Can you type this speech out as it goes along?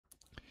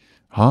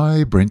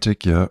Hi,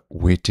 BrenTech here,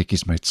 where tech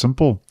is made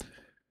simple.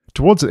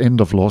 Towards the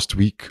end of last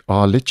week,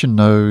 I'll let you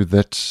know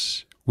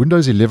that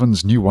Windows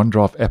 11's new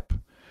OneDrive app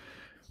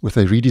with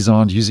a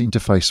redesigned user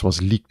interface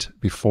was leaked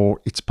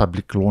before its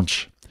public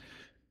launch.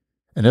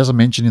 And as I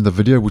mentioned in the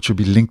video, which will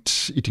be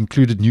linked, it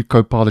included new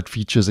Copilot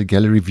features, a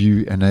gallery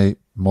view, and a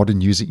modern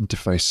user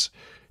interface.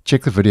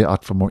 Check the video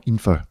out for more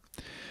info.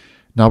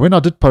 Now, when I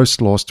did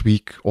post last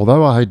week,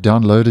 although I had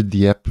downloaded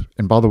the app,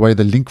 and by the way,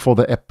 the link for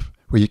the app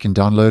where you can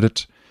download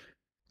it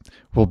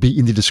will be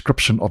in the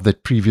description of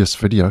that previous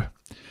video.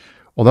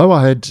 Although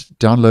I had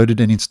downloaded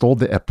and installed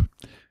the app,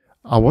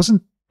 I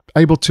wasn't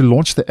able to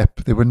launch the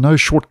app. There were no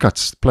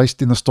shortcuts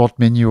placed in the start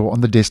menu or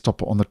on the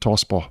desktop or on the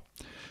taskbar.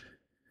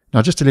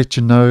 Now, just to let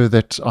you know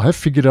that I have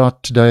figured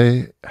out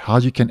today how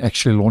you can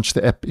actually launch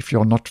the app if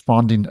you're not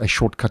finding a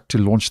shortcut to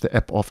launch the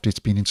app after it's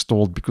been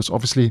installed, because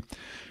obviously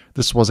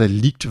this was a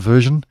leaked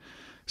version,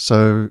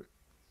 so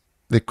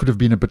there could have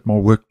been a bit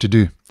more work to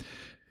do.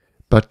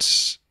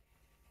 But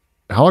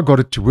how I got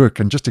it to work,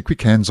 and just a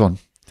quick hands-on,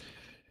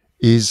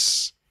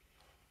 is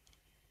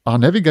I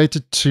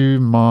navigated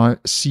to my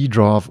C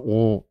drive,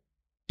 or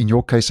in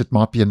your case it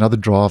might be another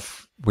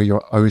drive where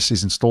your OS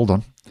is installed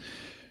on,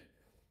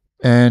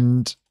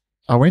 and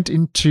I went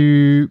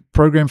into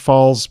program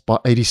files by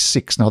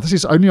 86. Now this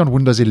is only on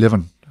Windows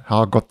 11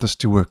 how I got this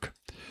to work,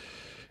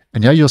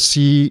 and here you'll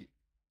see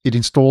it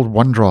installed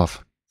OneDrive,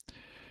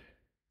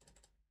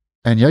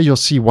 and here you'll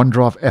see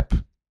OneDrive app.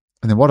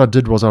 And then what I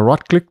did was I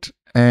right-clicked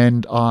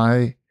and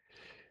I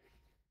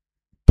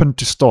pinned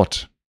to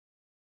start,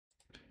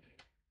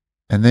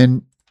 and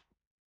then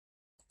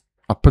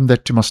I pinned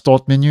that to my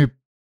start menu,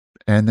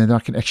 and then I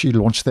can actually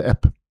launch the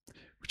app,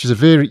 which is a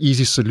very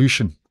easy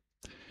solution.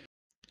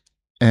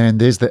 And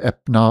there's the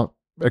app. Now,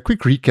 a quick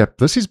recap.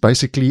 This is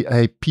basically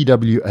a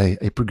PWA,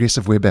 a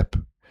progressive web app.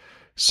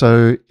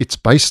 So it's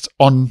based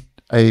on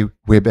a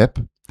web app,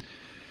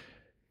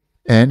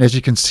 and as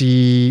you can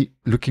see,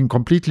 looking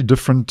completely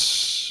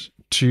different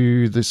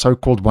to the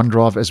so-called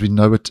OneDrive as we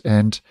know it.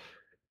 And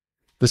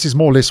this is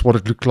more or less what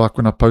it looked like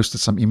when I posted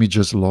some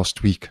images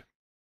last week.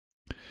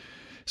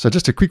 So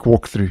just a quick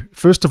walkthrough.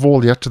 First of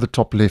all, here to the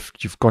top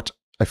left, you've got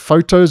a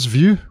photos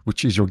view,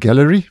 which is your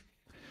gallery,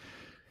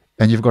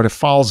 and you've got a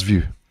files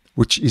view,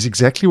 which is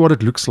exactly what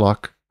it looks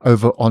like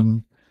over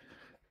online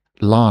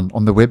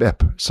on the web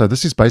app. So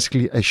this is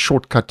basically a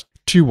shortcut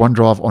to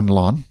OneDrive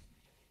online.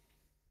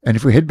 And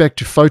if we head back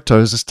to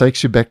photos, this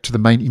takes you back to the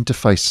main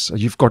interface. So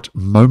you've got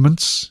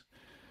moments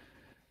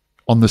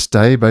on this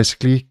day,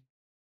 basically.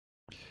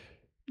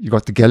 You've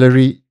got the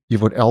gallery,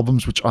 you've got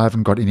albums, which I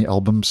haven't got any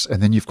albums,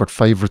 and then you've got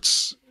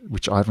favorites,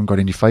 which I haven't got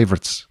any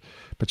favorites,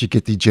 but you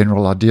get the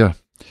general idea.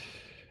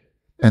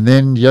 And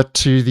then yet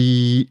to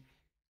the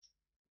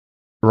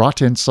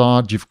right-hand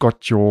side, you've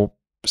got your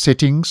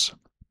settings,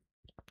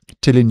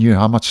 telling you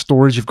how much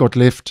storage you've got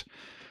left.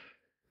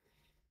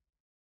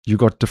 You've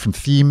got different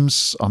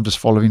themes. I'm just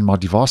following my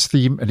device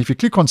theme. And if you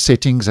click on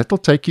settings, that will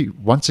take you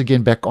once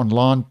again back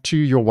online to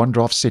your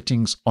OneDrive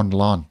settings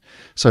online.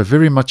 So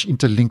very much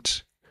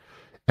interlinked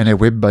and a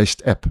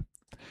web-based app.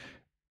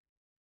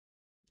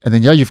 And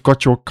then you've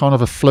got your kind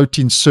of a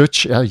floating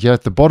search here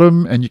at the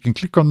bottom, and you can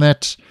click on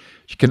that.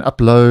 You can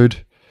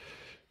upload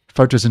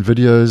photos and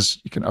videos.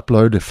 You can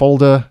upload a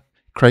folder,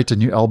 create a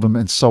new album,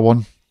 and so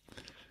on.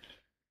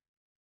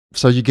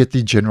 So you get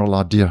the general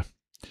idea.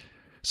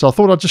 So I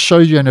thought I'd just show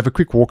you and have a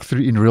quick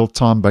walkthrough in real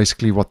time,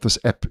 basically what this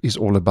app is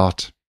all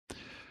about.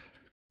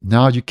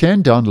 Now you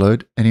can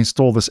download and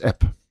install this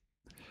app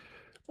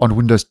on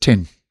Windows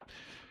 10.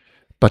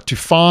 But to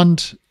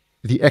find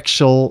the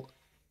actual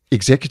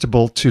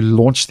executable to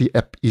launch the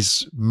app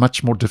is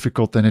much more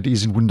difficult than it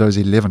is in Windows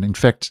 11. In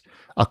fact,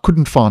 I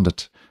couldn't find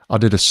it. I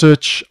did a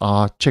search,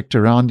 I checked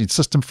around in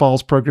system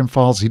files, program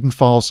files, hidden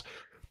files,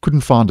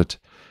 couldn't find it.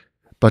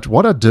 But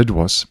what I did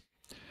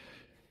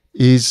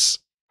is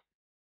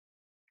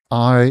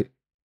I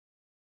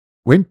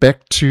went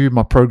back to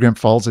my program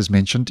files, as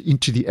mentioned,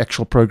 into the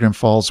actual program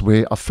files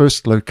where I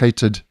first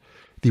located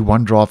the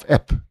OneDrive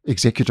app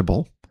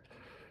executable.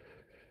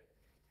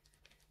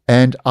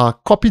 And I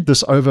copied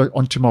this over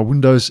onto my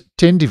Windows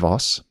 10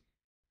 device.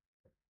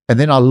 And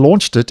then I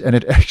launched it, and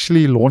it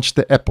actually launched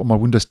the app on my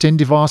Windows 10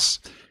 device.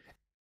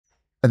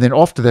 And then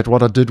after that,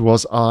 what I did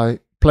was I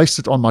placed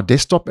it on my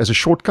desktop as a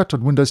shortcut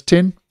on Windows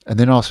 10. And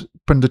then I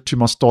pinned it to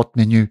my start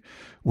menu,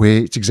 where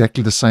it's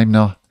exactly the same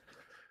now.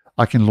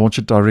 I can launch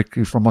it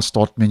directly from my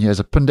start menu as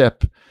a pinned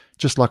app,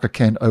 just like I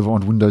can over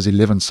on Windows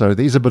 11. So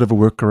there's a bit of a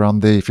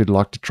workaround there if you'd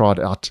like to try it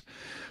out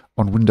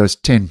on Windows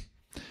 10.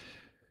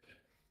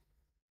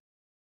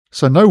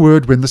 So no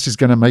word when this is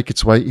going to make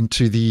its way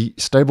into the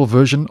stable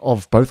version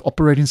of both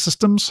operating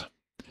systems.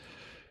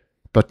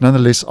 But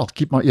nonetheless, I'll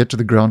keep my ear to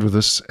the ground with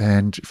this,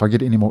 and if I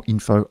get any more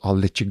info, I'll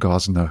let you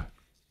guys know.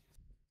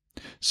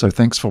 So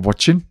thanks for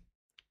watching,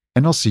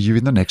 and I'll see you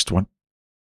in the next one.